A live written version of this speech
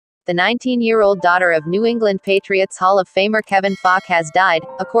The 19-year-old daughter of New England Patriots Hall of Famer Kevin Faulk has died,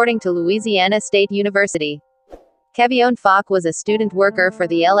 according to Louisiana State University. Kevione Faulk was a student worker for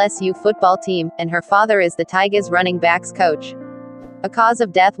the LSU football team, and her father is the Tigers running backs coach. A cause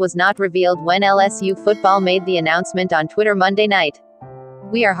of death was not revealed when LSU football made the announcement on Twitter Monday night.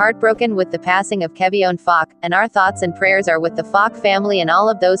 "We are heartbroken with the passing of Kevione Faulk, and our thoughts and prayers are with the Faulk family and all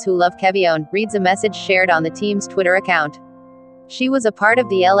of those who love Kevione," reads a message shared on the team's Twitter account. "She was a part of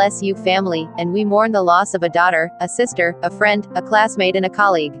the LSU family, and we mourn the loss of a daughter, a sister, a friend, a classmate and a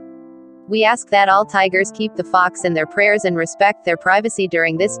colleague. We ask that all Tigers keep the Fauks in their prayers and respect their privacy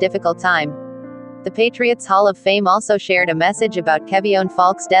during this difficult time." The Patriots Hall of Fame also shared a message about Kevione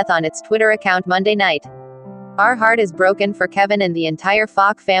Faulk's death on its Twitter account Monday night. "Our heart is broken for Kevin and the entire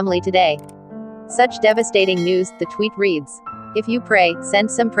Faulk family today. Such devastating news," the tweet reads. "If you pray, send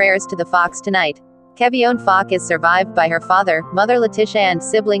some prayers to the Fauks tonight. Kevione Faulk is survived by her father, mother Letitia and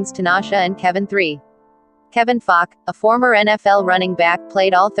siblings Tanasha and Kevin. Kevin Faulk, a former NFL running back,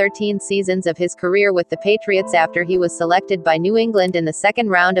 played all 13 seasons of his career with the Patriots after he was selected by New England in the second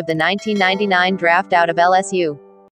round of the 1999 draft out of LSU.